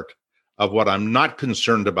part of what I'm not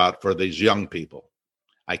concerned about for these young people.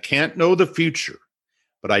 I can't know the future,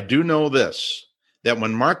 but I do know this, that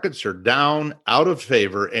when markets are down, out of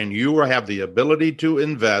favor, and you have the ability to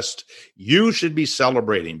invest, you should be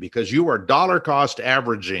celebrating because you are dollar cost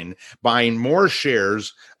averaging, buying more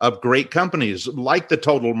shares of great companies like the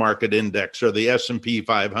total market index or the S&P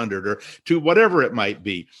 500 or to whatever it might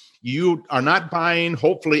be. You are not buying,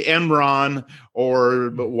 hopefully, Enron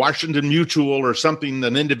or Washington Mutual or something,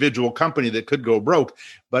 an individual company that could go broke,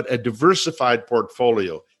 but a diversified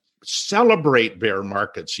portfolio. Celebrate bear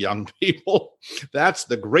markets, young people. That's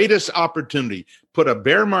the greatest opportunity. Put a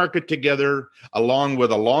bear market together along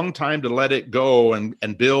with a long time to let it go and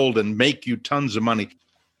build and make you tons of money.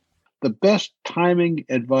 The best timing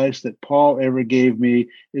advice that Paul ever gave me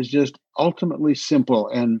is just ultimately simple.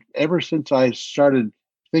 And ever since I started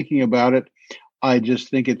thinking about it, I just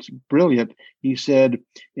think it's brilliant. He said,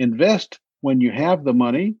 invest when you have the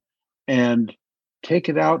money and take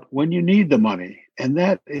it out when you need the money. And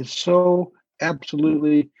that is so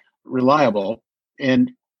absolutely reliable.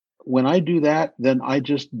 And when I do that, then I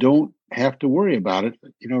just don't have to worry about it.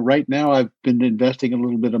 Right now I've been investing a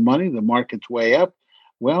little bit of money. The market's way up.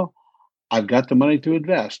 Well, I've got the money to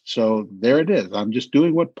invest. So there it is. I'm just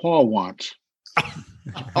doing what Paul wants.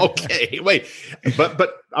 Okay, wait,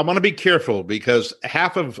 but I want to be careful because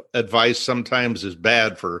half of advice sometimes is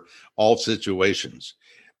bad for all situations.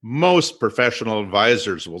 Most professional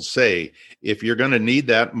advisors will say, if you're going to need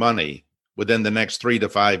that money within the next 3 to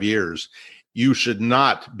 5 years, you should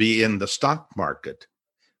not be in the stock market.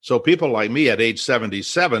 So people like me at age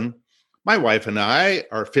 77, my wife and I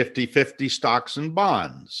are 50-50 stocks and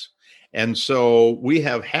bonds. And so we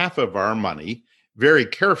have half of our money very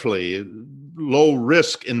carefully, low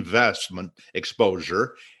risk investment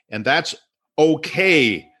exposure, and that's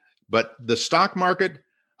okay. But the stock market,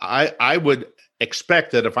 I would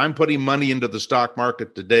expect that if I'm putting money into the stock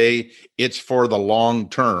market today, it's for the long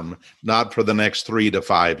term, not for the next 3 to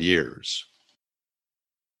 5 years.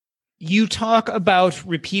 You talk about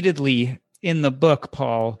repeatedly in the book,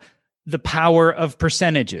 Paul, the power of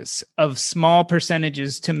percentages, of small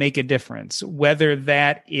percentages to make a difference, whether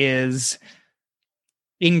that is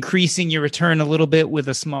increasing your return a little bit with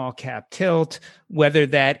a small cap tilt, whether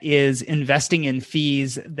that is investing in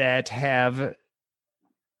fees that have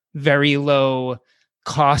very low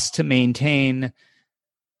cost to maintain.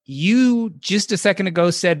 You just a second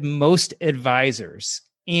ago said most advisors,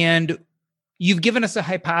 and you've given us a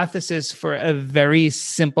hypothesis for a very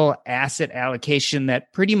simple asset allocation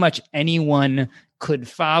that pretty much anyone could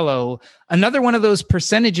follow. Another one of those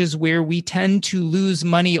percentages where we tend to lose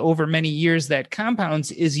money over many years that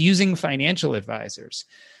compounds is using financial advisors.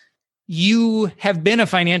 You have been a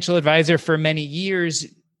financial advisor for many years.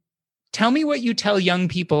 Tell me what you tell young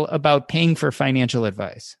people about paying for financial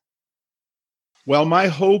advice. Well, my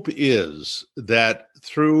hope is that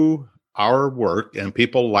through our work and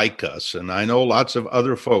people like us, and I know lots of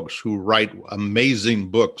other folks who write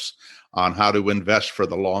amazing books on how to invest for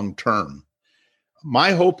the long term,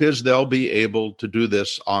 my hope is they'll be able to do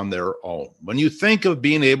this on their own. When you think of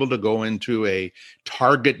being able to go into a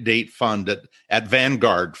target date fund at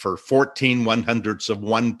Vanguard for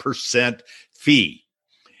 14/100% fee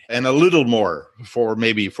and a little more for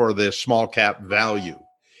the small cap value,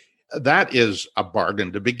 that is a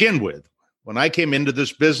bargain to begin with. When I came into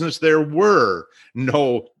this business, there were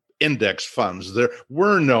no index funds. There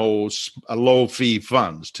were no low fee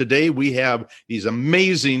funds. Today, we have these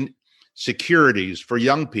amazing securities for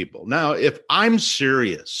young people. Now, if I'm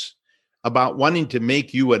serious about wanting to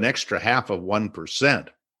make you an extra 0.5%,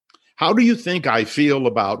 how do you think I feel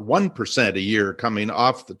about 1% a year coming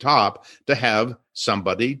off the top to have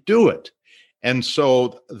somebody do it? And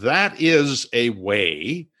so that is a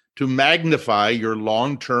way to magnify your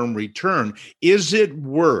long-term return. Is it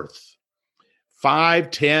worth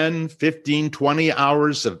 5, 10, 15, 20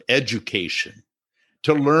 hours of education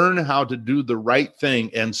to learn how to do the right thing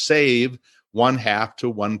and save 0.5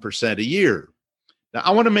 to 1% a year? Now, I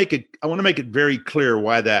want to make it very clear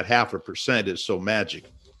why that 0.5% is so magic.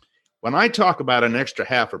 When I talk about an extra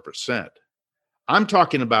 0.5%, I'm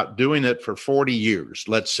talking about doing it for 40 years,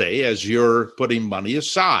 let's say, as you're putting money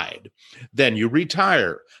aside. Then you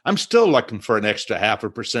retire. I'm still looking for an extra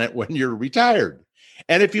 0.5% when you're retired.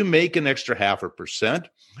 And if you make an extra 0.5%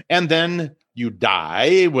 and then you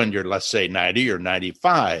die when you're, let's say, 90 or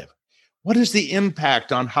 95, what is the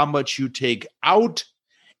impact on how much you take out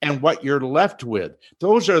and what you're left with?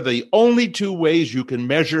 Those are the only two ways you can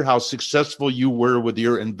measure how successful you were with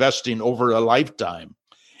your investing over a lifetime.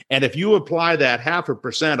 And if you apply that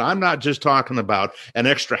 0.5%, I'm not just talking about an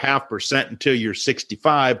extra 0.5% until you're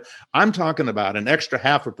 65. I'm talking about an extra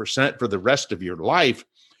 0.5% for the rest of your life.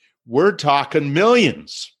 We're talking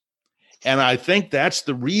millions. And I think that's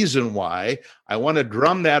the reason why I want to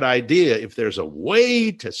drum that idea. If there's a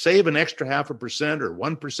way to save an extra 0.5% or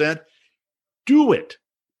 1%, do it.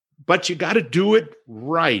 But you got to do it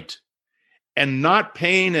right. And not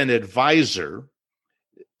paying an advisor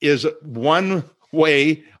is one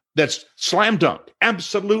way that's slam dunk.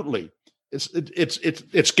 Absolutely.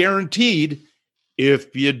 It's guaranteed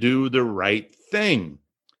if you do the right thing.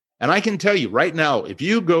 And I can tell you right now, if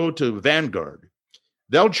you go to Vanguard,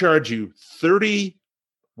 they'll charge you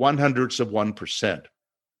 0.30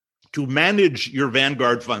 to manage your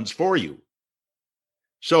Vanguard funds for you.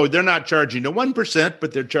 So they're not charging you 1%,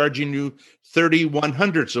 but they're charging you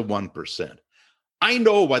 0.30 I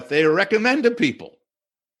know what they recommend to people.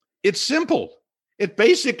 It's simple. It's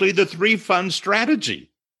basically the 3-fund strategy.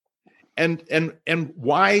 And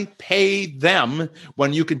why pay them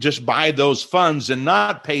when you can just buy those funds and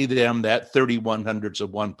not pay them that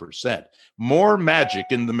 0.31 More magic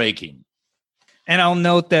in the making. And I'll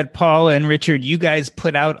note that Paul and Richard, you guys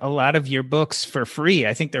put out a lot of your books for free.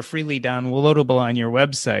 I think they're freely downloadable on your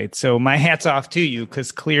website. So my hat's off to you,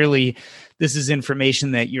 because clearly this is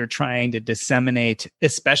information that you're trying to disseminate,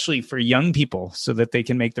 especially for young people, so that they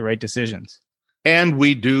can make the right decisions. And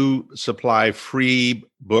we do supply free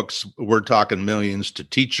books. We're talking millions to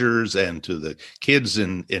teachers and to the kids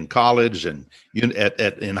in college and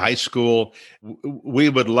in high school. We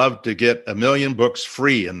would love to get 1 million books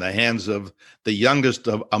free in the hands of the youngest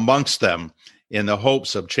amongst them, in the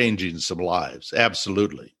hopes of changing some lives.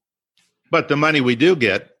 Absolutely. But the money we do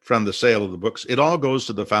get from the sale of the books, it all goes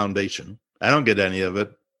to the foundation. I don't get any of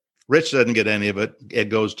it. Rich doesn't get any of it. It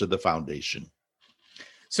goes to the foundation.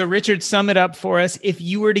 So, Richard, sum it up for us. If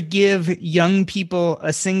you were to give young people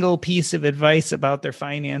a single piece of advice about their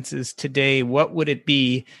finances today, what would it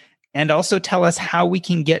be? And also tell us how we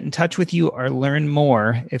can get in touch with you or learn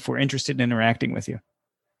more if we're interested in interacting with you.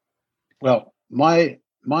 Well, my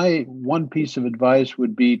one piece of advice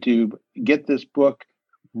would be to get this book,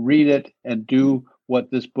 read it, and do what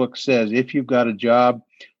this book says. If you've got a job,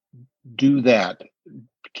 do that.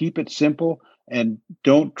 Keep it simple, and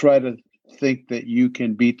don't try to think that you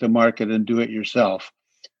can beat the market and do it yourself.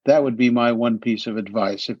 That would be my one piece of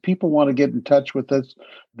advice. If people want to get in touch with us,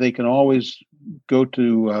 they can always go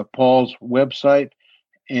to Paul's website.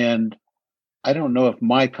 And I don't know if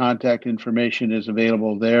my contact information is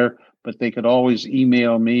available there, but they could always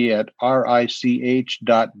email me at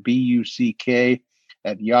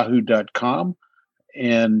rich.buck@yahoo.com.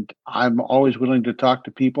 And I'm always willing to talk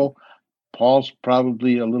to people. Paul's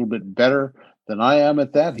probably a little bit better than I am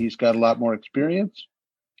at that. He's got a lot more experience.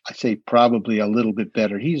 I say probably a little bit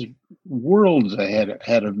better. He's worlds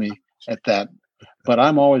ahead of me at that. But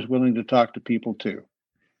I'm always willing to talk to people too.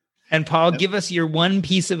 And Paul, give us your one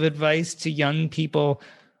piece of advice to young people,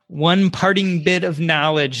 one parting bit of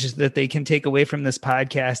knowledge that they can take away from this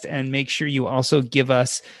podcast, and make sure you also give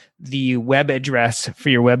us the web address for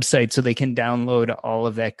your website so they can download all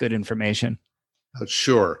of that good information.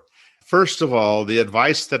 Sure. First of all, the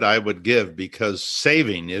advice that I would give, because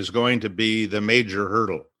saving is going to be the major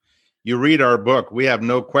hurdle. You read our book, we have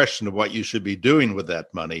no question of what you should be doing with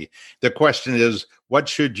that money. The question is, what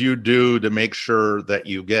should you do to make sure that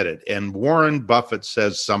you get it? And Warren Buffett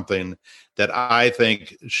says something that I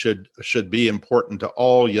think should be important to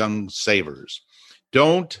all young savers.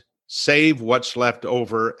 Don't save what's left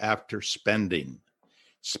over after spending.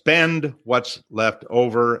 Spend what's left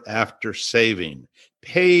over after saving.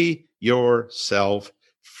 Pay yourself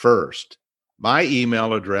first. My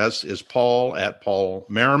email address is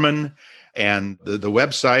paul@paulmerriman, and the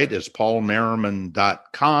website is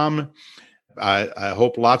paulmerriman.com. I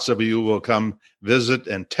hope lots of you will come visit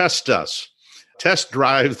and test us, test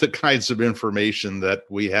drive the kinds of information that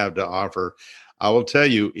we have to offer. I will tell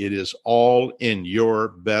you, it is all in your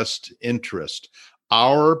best interest.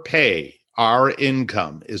 Our pay, our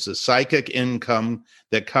income is a psychic income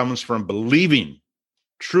that comes from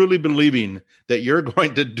truly believing that you're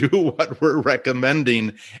going to do what we're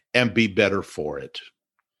recommending and be better for it.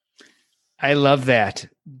 I love that.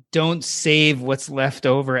 Don't save what's left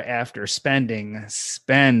over after spending.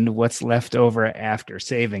 Spend what's left over after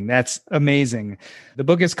saving. That's amazing. The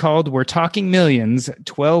book is called We're Talking Millions,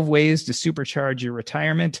 12 Ways to Supercharge Your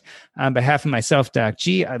Retirement. On behalf of myself, Doc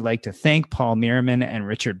G, I'd like to thank Paul Merriman and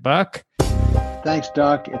Richard Buck. Thanks,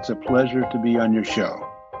 Doc. It's a pleasure to be on your show.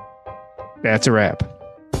 That's a wrap.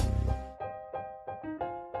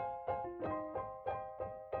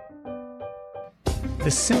 The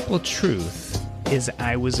simple truth is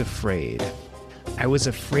I was afraid. I was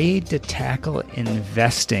afraid to tackle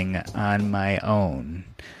investing on my own.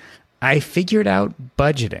 I figured out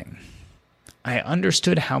budgeting. I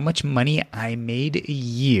understood how much money I made a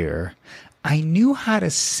year. I knew how to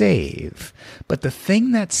save. But the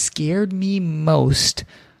thing that scared me most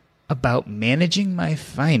about managing my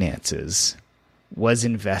finances was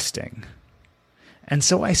investing. And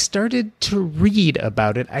so I started to read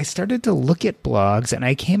about it. I started to look at blogs, and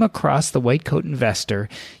I came across the White Coat Investor.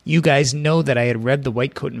 You guys know that I had read the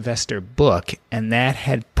White Coat Investor book, and that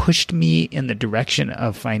had pushed me in the direction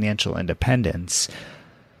of financial independence.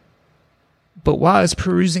 But while I was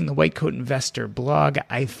perusing the White Coat Investor blog,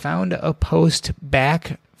 I found a post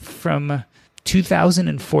back from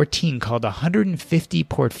 2014 called 150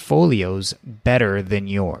 Portfolios Better Than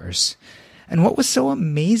Yours. And what was so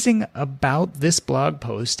amazing about this blog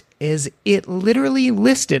post is it literally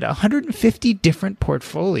listed 150 different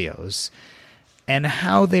portfolios and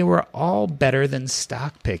how they were all better than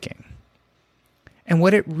stock picking. And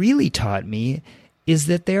what it really taught me is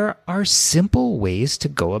that there are simple ways to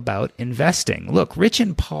go about investing. Look, Rich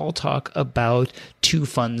and Paul talk about 2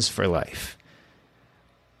 funds for life.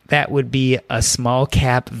 That would be a small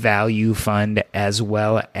cap value fund as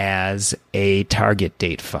well as a target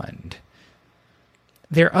date fund.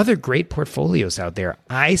 There are other great portfolios out there.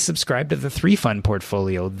 I subscribe to the 3-fund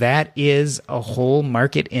portfolio. That is a whole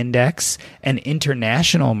market index, an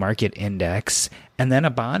international market index, and then a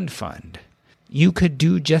bond fund. You could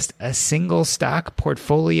do just a single stock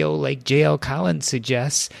portfolio like J.L. Collins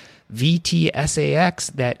suggests,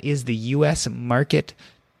 VTSAX, that is the U.S. market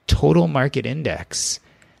total market index.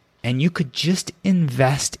 And you could just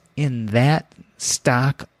invest in that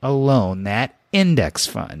stock alone, that index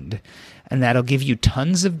fund. And that'll give you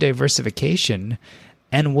tons of diversification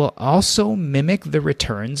and will also mimic the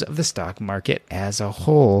returns of the stock market as a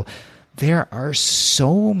whole. There are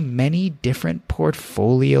so many different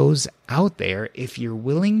portfolios out there if you're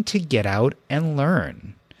willing to get out and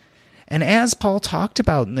learn. And as Paul talked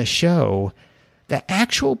about in the show, the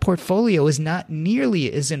actual portfolio is not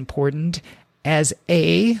nearly as important as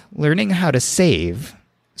A, learning how to save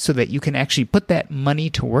so that you can actually put that money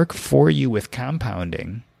to work for you with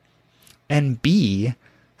compounding, and B,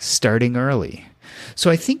 starting early.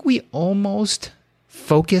 So I think we almost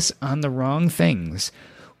focus on the wrong things.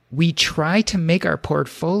 We try to make our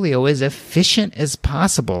portfolio as efficient as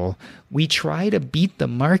possible. We try to beat the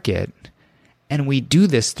market, and we do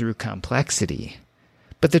this through complexity.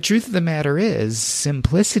 But the truth of the matter is,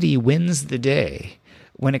 simplicity wins the day.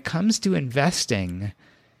 When it comes to investing,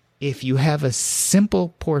 if you have a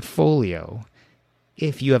simple portfolio,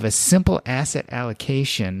 if you have a simple asset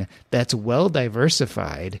allocation that's well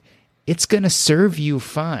diversified, it's going to serve you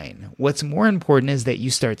fine. What's more important is that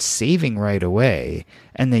you start saving right away,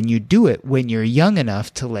 and then you do it when you're young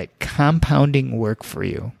enough to let compounding work for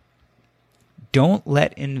you. Don't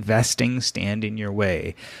let investing stand in your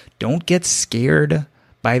way. Don't get scared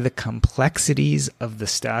by the complexities of the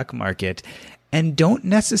stock market, and don't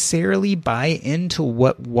necessarily buy into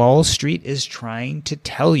what Wall Street is trying to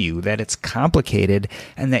tell you, that it's complicated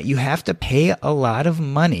and that you have to pay a lot of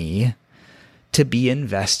money to be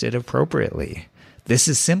invested appropriately. This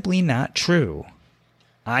is simply not true.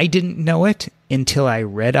 I didn't know it until I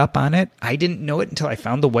read up on it. I didn't know it until I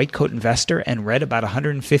found the White Coat Investor and read about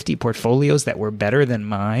 150 portfolios that were better than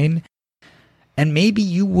mine. And maybe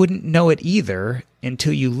you wouldn't know it either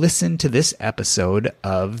until you listen to this episode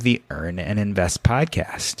of the Earn and Invest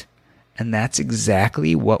podcast. And that's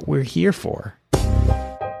exactly what we're here for.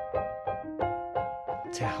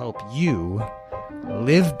 To help you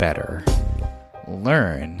live better,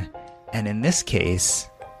 learn, and in this case,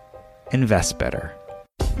 invest better.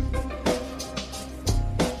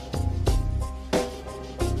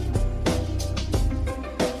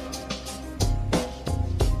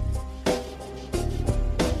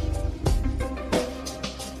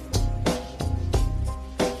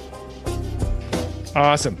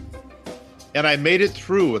 Awesome. And I made it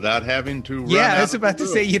through without having to run. Yeah, I was about to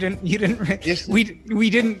say you didn't. Yes. We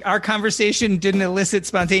didn't. Our conversation didn't elicit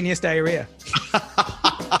spontaneous diarrhea.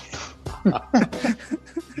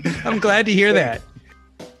 I'm glad to hear that.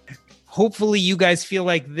 Hopefully, you guys feel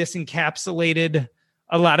like this encapsulated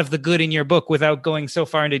a lot of the good in your book without going so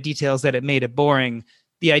far into details that it made it boring.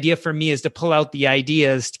 The idea for me is to pull out the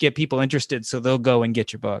ideas to get people interested, so they'll go and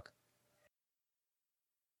get your book.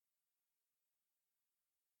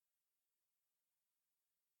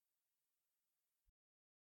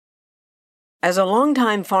 As a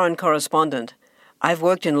longtime foreign correspondent, I've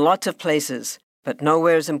worked in lots of places, but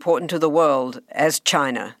nowhere as important to the world as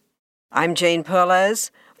China. I'm Jane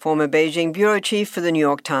Perlez, former Beijing bureau chief for the New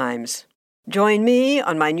York Times. Join me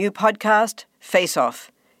on my new podcast, Face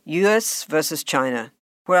Off, U.S. versus China,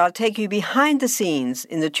 where I'll take you behind the scenes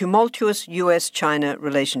in the tumultuous U.S.-China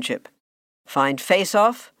relationship. Find Face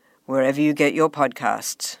Off wherever you get your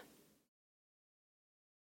podcasts.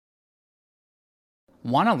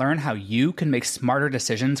 Want to learn how you can make smarter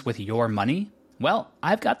decisions with your money? Well,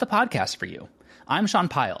 I've got the podcast for you. I'm Sean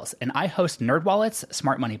Piles, and I host NerdWallet's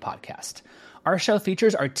Smart Money Podcast. Our show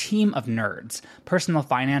features our team of nerds, personal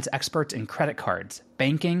finance experts in credit cards,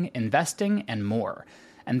 banking, investing, and more.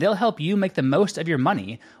 And they'll help you make the most of your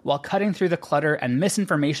money while cutting through the clutter and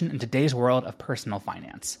misinformation in today's world of personal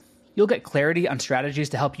finance. You'll get clarity on strategies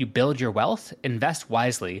to help you build your wealth, invest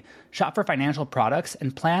wisely, shop for financial products,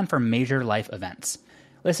 and plan for major life events.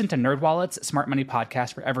 Listen to NerdWallet's Smart Money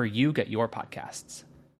Podcast wherever you get your podcasts.